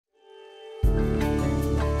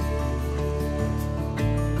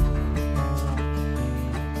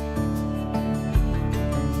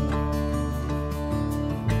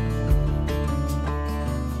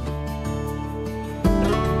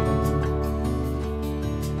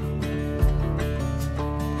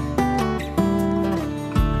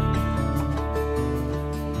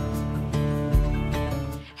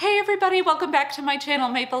everybody, welcome back to my channel,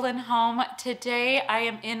 Maple and Home. Today I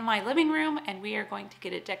am in my living room and we are going to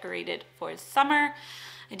get it decorated for summer.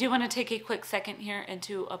 I do want to take a quick second here and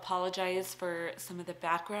to apologize for some of the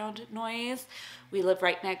background noise. We live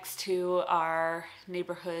right next to our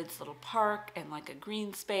neighborhood's little park and like a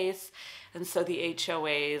green space, and so the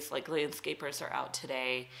HOAs, like landscapers, are out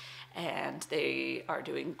today and they are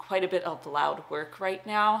doing quite a bit of loud work right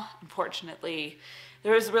now. Unfortunately,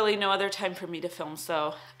 there is really no other time for me to film,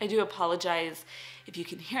 so I do apologize if you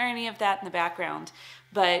can hear any of that in the background.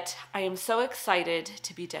 But I am so excited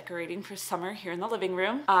to be decorating for summer here in the living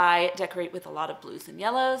room. I decorate with a lot of blues and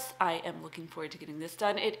yellows. I am looking forward to getting this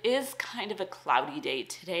done. It is kind of a cloudy day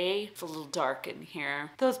today. It's a little dark in here.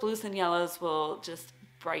 Those blues and yellows will just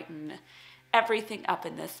brighten everything up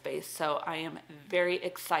in this space, so I am very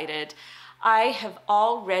excited. I have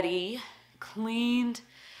already cleaned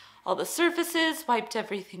all the surfaces, wiped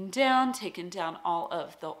everything down, taken down all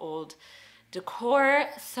of the old decor,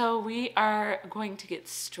 so we are going to get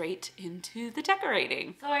straight into the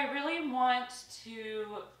decorating. So I really want to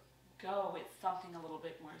go with something a little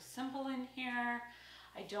bit more simple in here.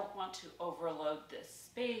 I don't want to overload this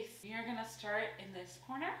space. You're gonna start in this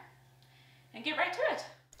corner and get right to it.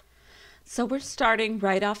 So we're starting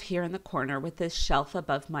right off here in the corner with this shelf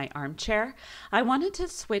above my armchair. I wanted to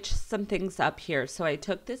switch some things up here, so I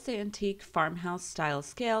took this antique farmhouse style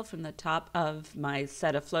scale from the top of my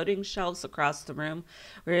set of floating shelves across the room,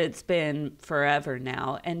 where it's been forever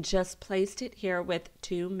now, and just placed it here with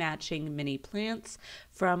two matching mini plants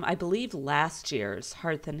from, I believe, last year's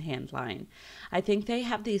Hearth and Hand line. I think they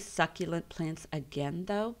have these succulent plants again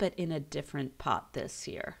though, but in a different pot this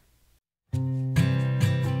year.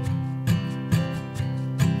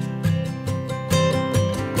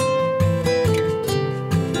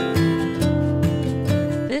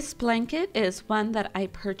 This blanket is one that I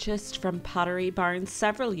purchased from Pottery Barn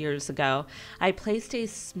several years ago. I placed a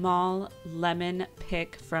small lemon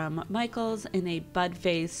pick from Michael's in a bud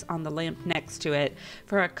vase on the lamp next to it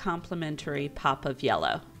for a complimentary pop of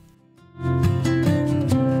yellow.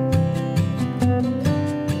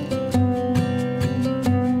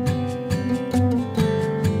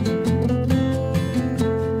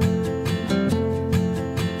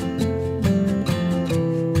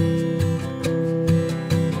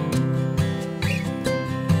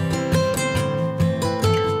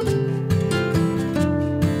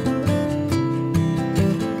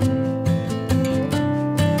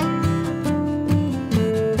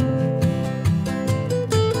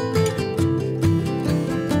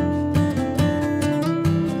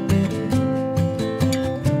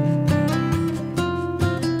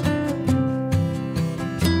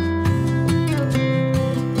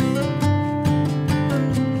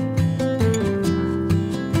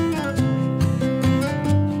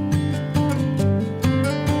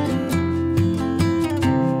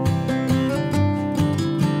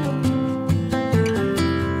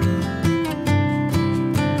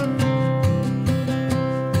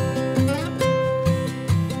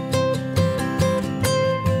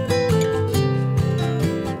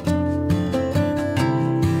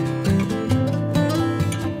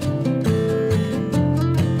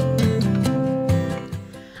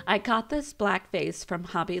 I got this black vase from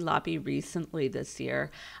Hobby Lobby recently this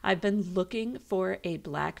year. I've been looking for a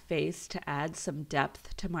black vase to add some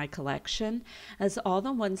depth to my collection, as all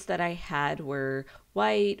the ones that I had were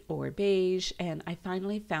white or beige, and I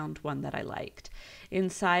finally found one that I liked.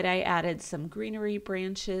 Inside I added some greenery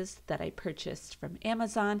branches that I purchased from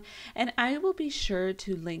Amazon, and I will be sure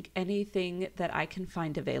to link anything that I can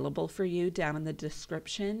find available for you down in the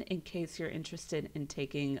description in case you're interested in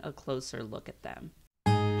taking a closer look at them.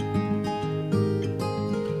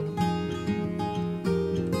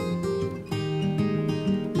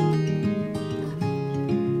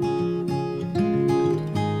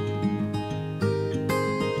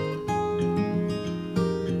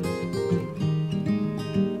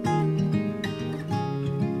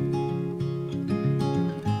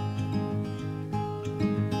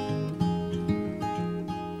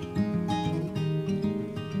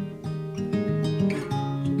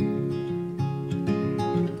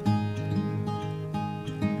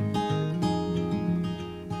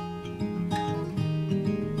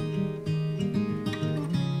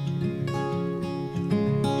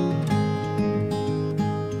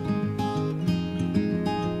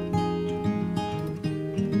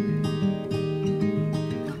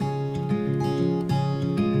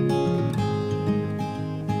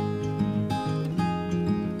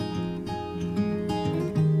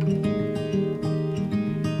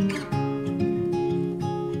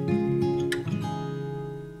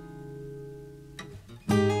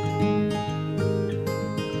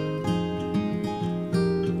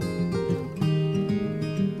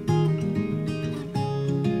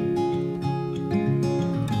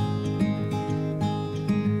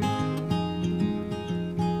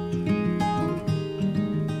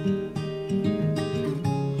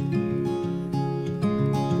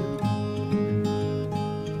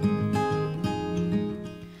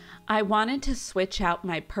 I wanted to switch out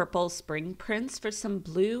my purple spring prints for some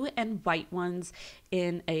blue and white ones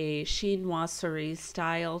in a chinoiserie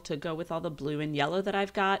style to go with all the blue and yellow that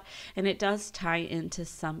I've got. And it does tie into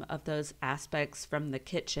some of those aspects from the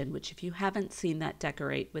kitchen, which if you haven't seen that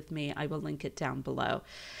decorate with me, I will link it down below.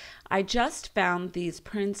 I just found these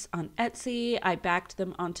prints on Etsy. I backed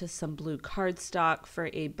them onto some blue cardstock for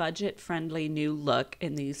a budget-friendly new look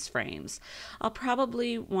in these frames. I'll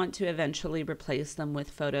probably want to eventually replace them with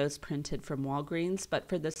photos printed from Walgreens, but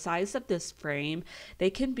for the size of this frame, they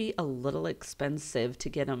can be a little expensive to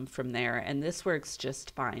get them from there, and this works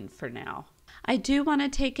just fine for now. I do want to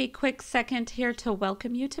take a quick second here to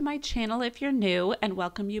welcome you to my channel if you're new, and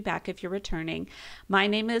welcome you back if you're returning. My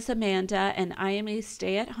name is Amanda, and I am a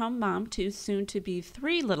stay-at-home mom to soon-to-be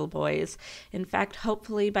 3 little boys. In fact,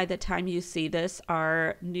 hopefully by the time you see this,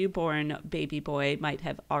 our newborn baby boy might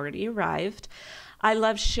have already arrived. I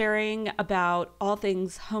love sharing about all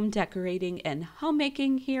things home decorating and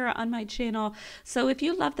homemaking here on my channel. So if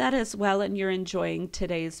you love that as well and you're enjoying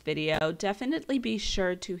today's video, definitely be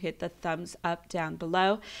sure to hit the thumbs up down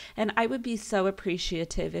below. And I would be so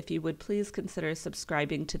appreciative if you would please consider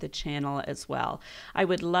subscribing to the channel as well. I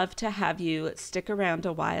would love to have you stick around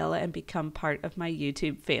a while and become part of my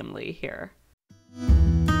YouTube family here.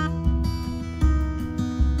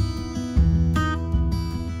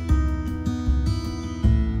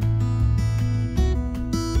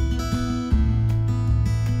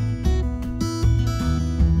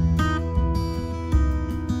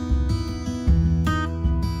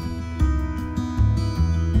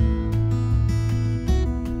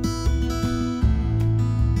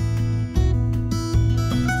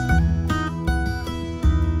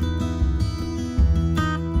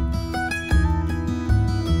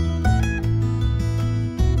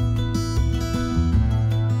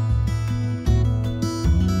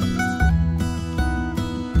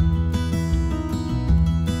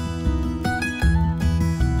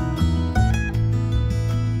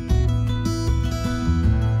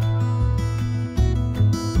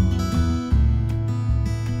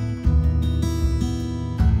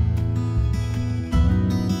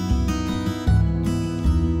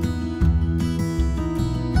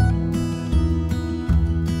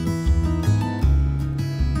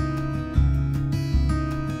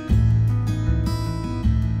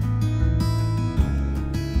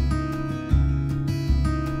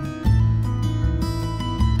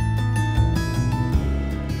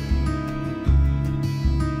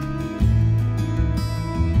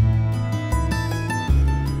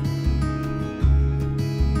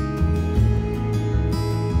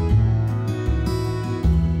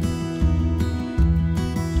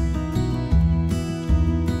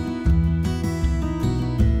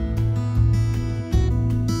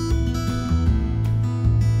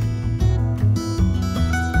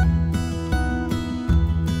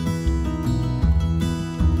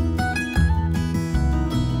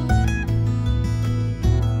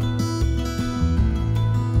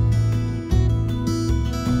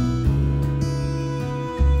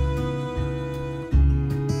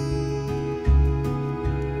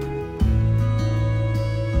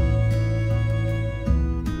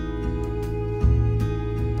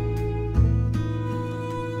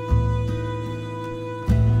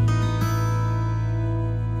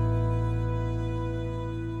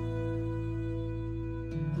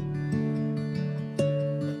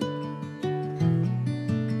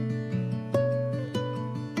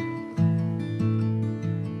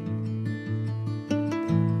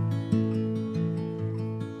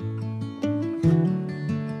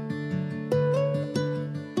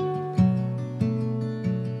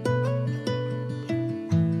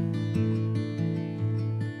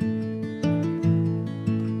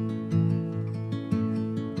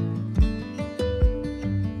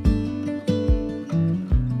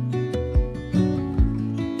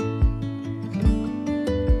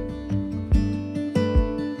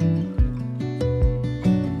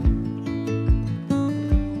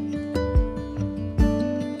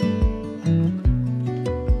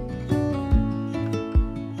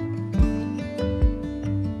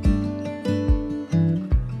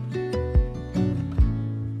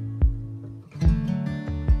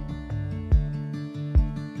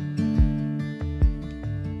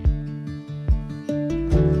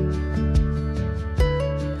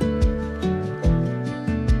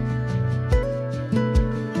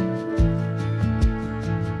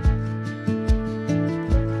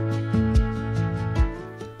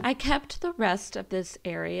 kept the rest of this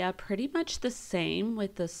area pretty much the same,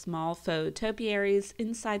 with the small faux topiaries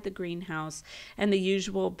inside the greenhouse and the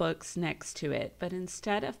usual books next to it. But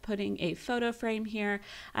instead of putting a photo frame here,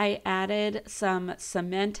 I added some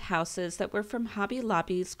cement houses that were from Hobby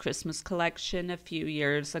Lobby's Christmas collection a few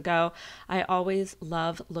years ago. I always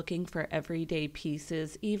love looking for everyday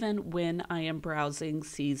pieces, even when I am browsing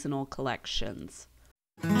seasonal collections.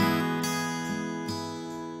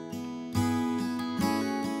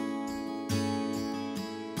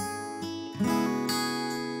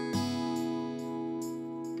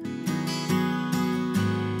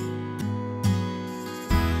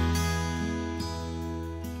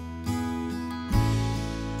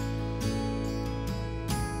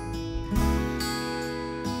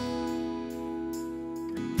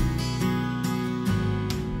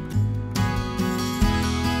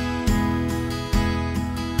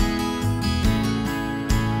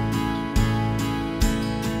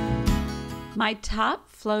 My top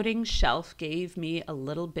floating shelf gave me a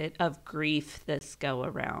little bit of grief this go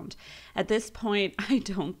around. At this point, I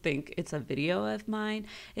don't think it's a video of mine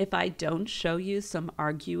if I don't show you some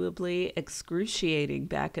arguably excruciating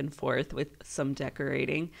back and forth with some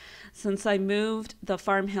decorating. Since I moved the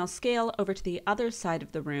farmhouse scale over to the other side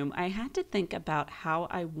of the room, I had to think about how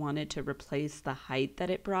I wanted to replace the height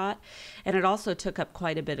that it brought, and it also took up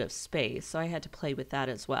quite a bit of space, so I had to play with that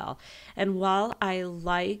as well. And while I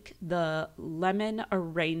like the lemon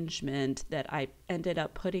arrangement that I ended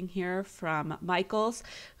up putting here from Michael's,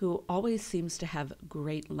 who always seems to have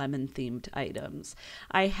great lemon themed items,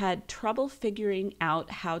 I had trouble figuring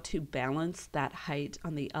out how to balance that height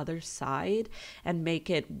on the other side and make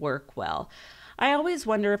it work well. I always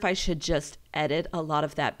wonder if I should just edit a lot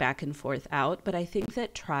of that back and forth out, but I think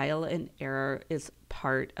that trial and error is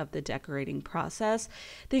part of the decorating process.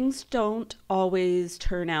 Things don't always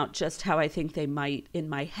turn out just how I think they might in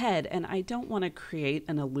my head, and I don't want to create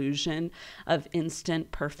an illusion of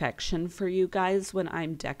instant perfection for you guys when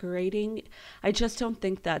I'm decorating. I just don't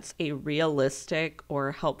think that's a realistic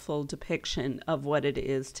or helpful depiction of what it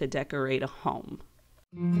is to decorate a home.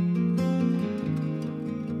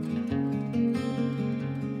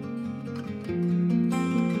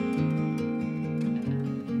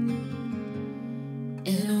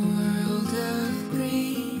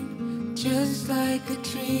 Just like a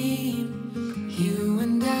dream, you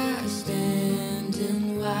and I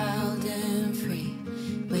standing wild and free,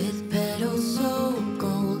 with petals so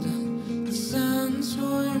golden, the sun's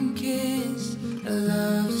warm kiss, a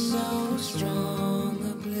love so strong,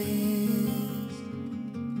 a bliss.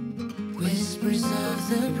 Whispers of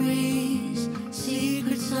the breeze,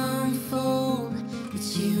 secrets unfold.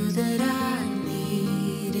 It's you that I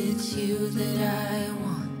need, it's you that I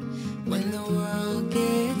want. When the world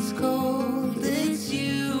gets cold, it's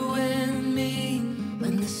you and me.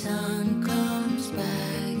 When the sun comes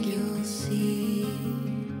back, you'll see.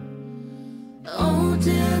 Oh,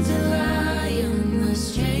 dandelion, the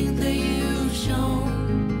strength that you've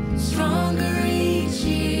shown, stronger each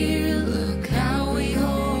year. Look how we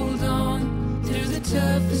hold on through the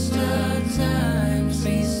toughest of times.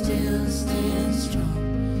 We still stand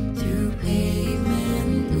strong. Through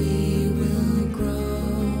pavement we will grow.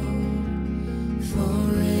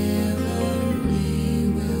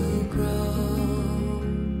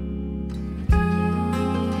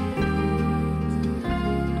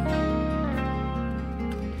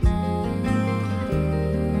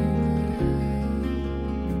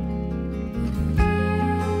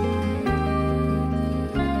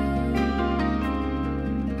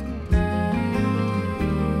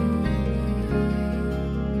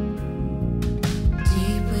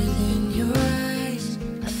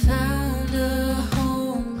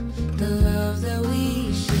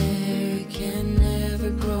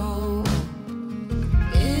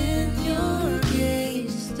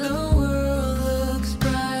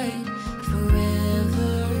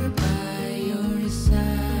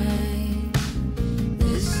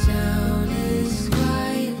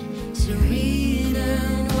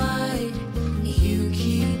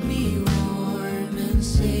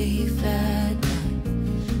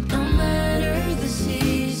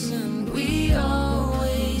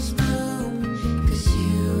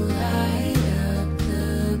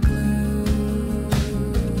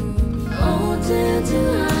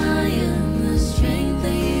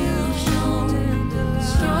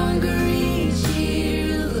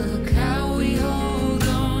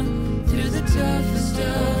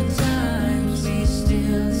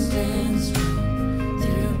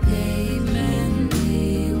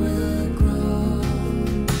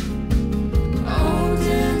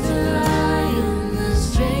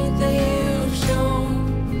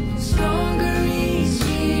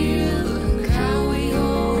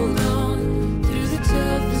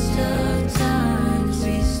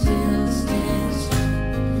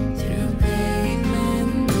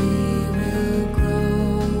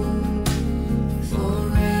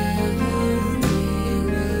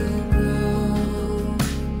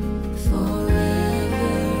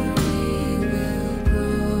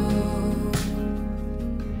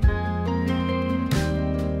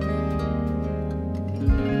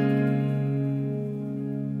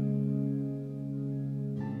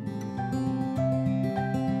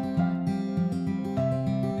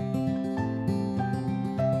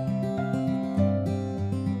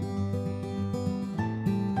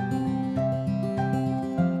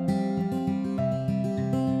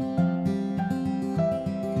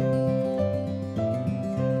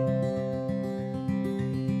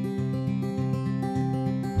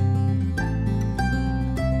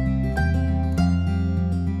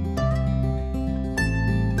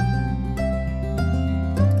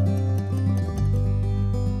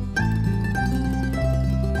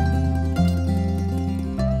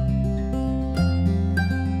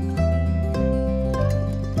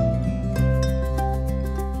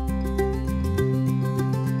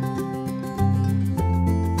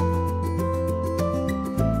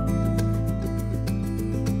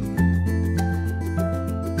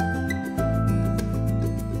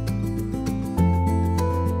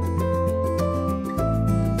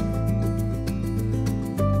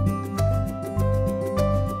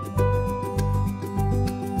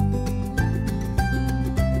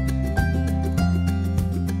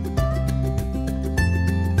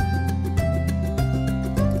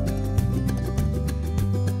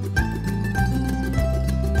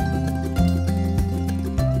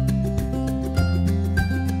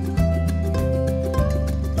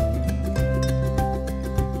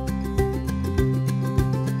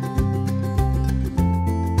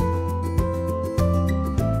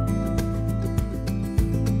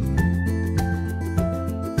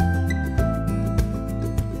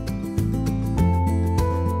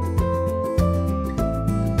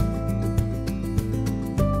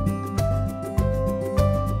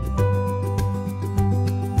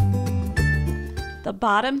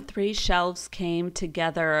 bottom 3 shelves came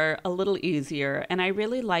together a little easier, and I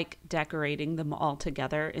really like decorating them all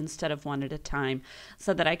together instead of one at a time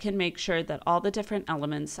so that I can make sure that all the different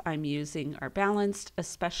elements I'm using are balanced,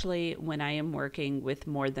 especially when I am working with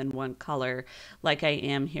more than one color like I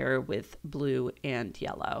am here with blue and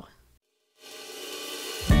yellow.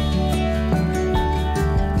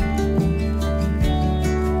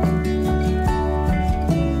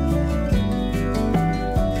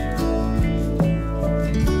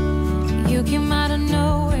 You came out of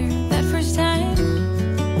nowhere that first time.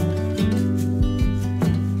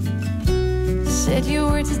 Said you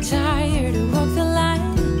were too tired to walk the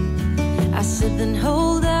line. I said then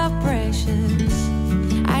hold up, precious.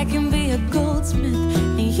 I can be a goldsmith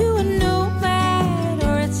and you a nomad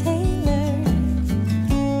or a tailor,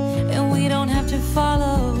 and we don't have to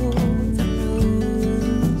follow the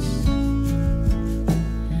rules.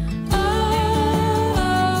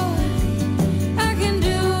 Oh, I can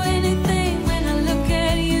do anything when I look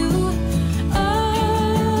at you.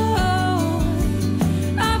 Oh,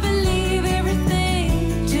 I believe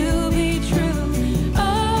everything to be true.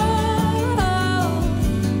 Oh,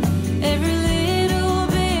 every little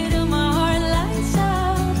bit of my heart lights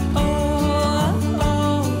up.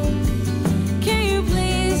 Oh, can you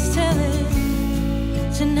please tell it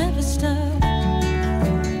to never stop?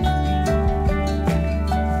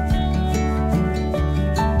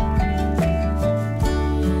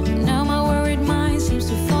 Now my worried mind seems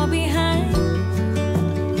to fall behind,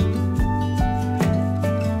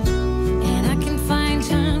 and I can find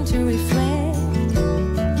time to reflect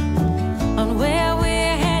on where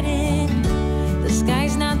we're heading. The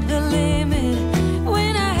sky's not the limit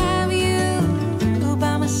when I have you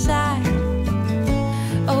by my side.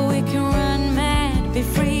 Oh, we can run mad, be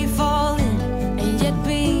free falling.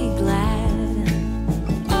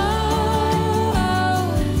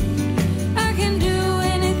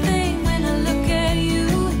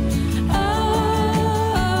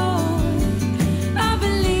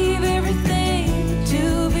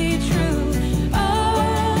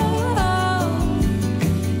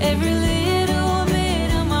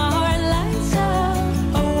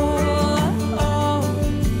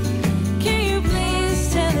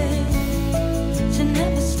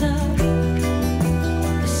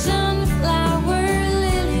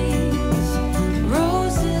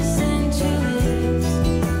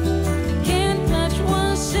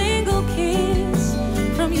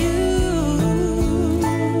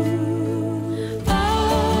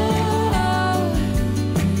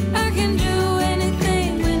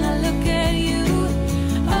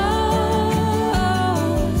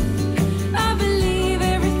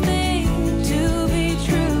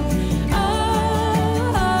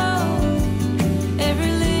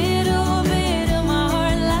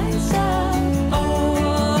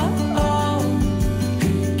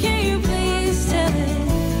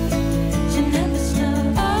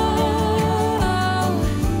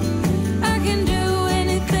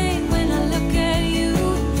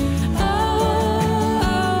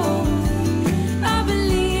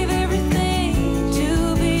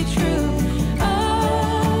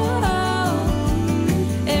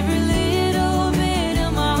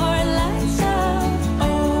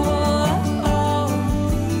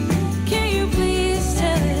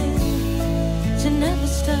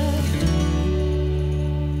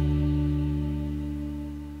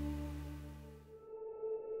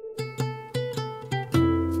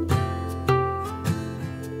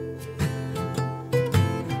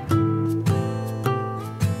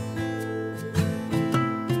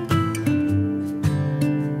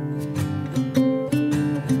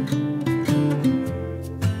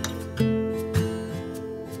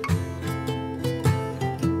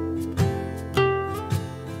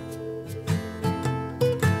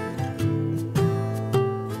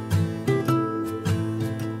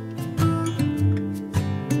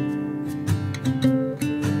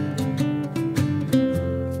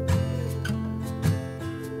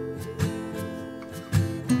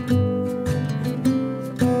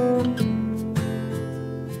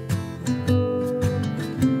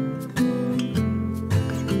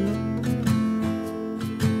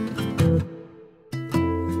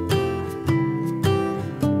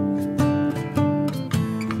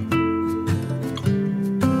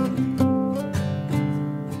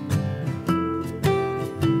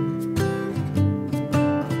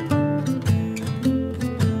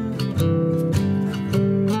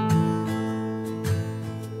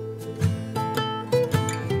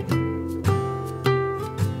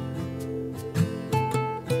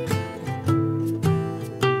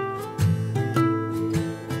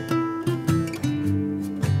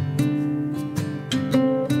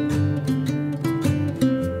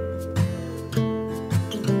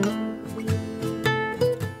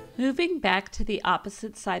 Moving back to the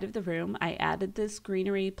opposite side of the room, I added this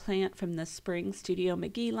greenery plant from the Spring Studio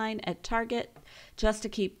McGee line at Target just to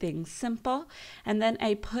keep things simple. And then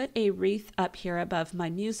I put a wreath up here above my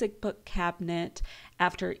music book cabinet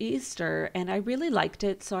after Easter, and I really liked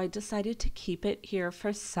it, so I decided to keep it here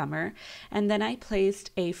for summer. And then I placed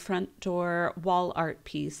a front door wall art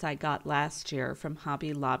piece I got last year from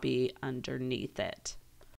Hobby Lobby underneath it.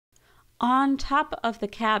 On top of the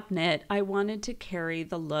cabinet, I wanted to carry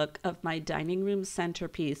the look of my dining room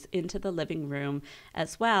centerpiece into the living room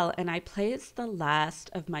as well, and I placed the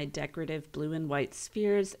last of my decorative blue and white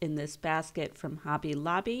spheres in this basket from Hobby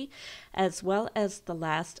Lobby, as well as the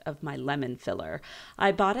last of my lemon filler.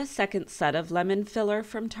 I bought a second set of lemon filler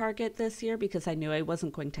from Target this year because I knew I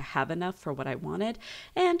wasn't going to have enough for what I wanted,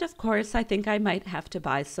 and of course I think I might have to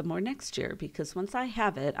buy some more next year because once I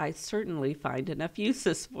have it, I certainly find enough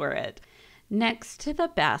uses for it. Next to the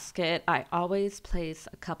basket, I always place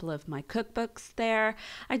a couple of my cookbooks there.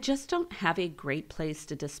 I just don't have a great place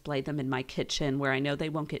to display them in my kitchen where I know they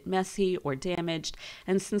won't get messy or damaged.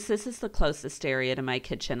 And since this is the closest area to my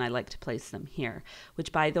kitchen, I like to place them here.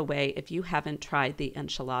 Which, by the way, if you haven't tried the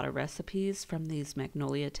enchilada recipes from these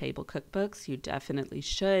Magnolia Table cookbooks, you definitely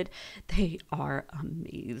should. They are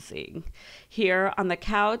amazing. Here on the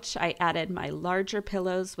couch, I added my larger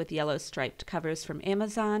pillows with yellow striped covers from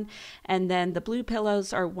Amazon, and then the blue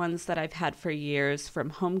pillows are ones that I've had for years from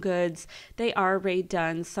Home Goods. They are Rae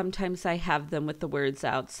Dunn. Sometimes I have them with the words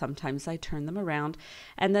out. Sometimes I turn them around.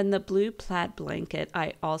 And then the blue plaid blanket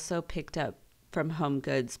I also picked up from Home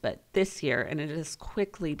Goods, but this year, and it has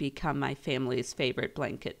quickly become my family's favorite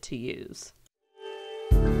blanket to use.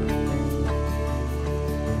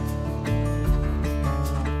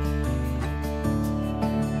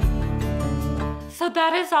 So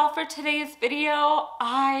that is all for today's video.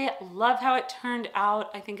 I love how it turned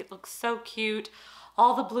out. I think it looks so cute.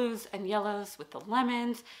 All the blues and yellows with the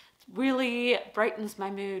lemons. It really brightens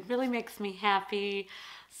my mood, really makes me happy.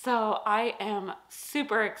 So I am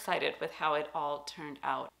super excited with how it all turned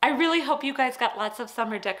out. I really hope you guys got lots of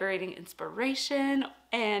summer decorating inspiration.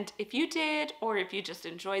 And if you did, or if you just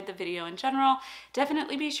enjoyed the video in general,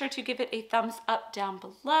 definitely be sure to give it a thumbs up down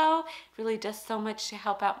below. It really does so much to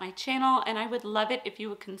help out my channel, and I would love it if you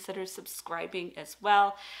would consider subscribing as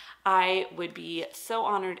well. I would be so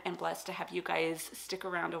honored and blessed to have you guys stick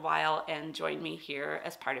around a while and join me here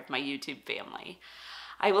as part of my YouTube family.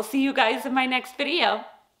 I will see you guys in my next video.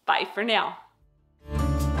 Bye for now.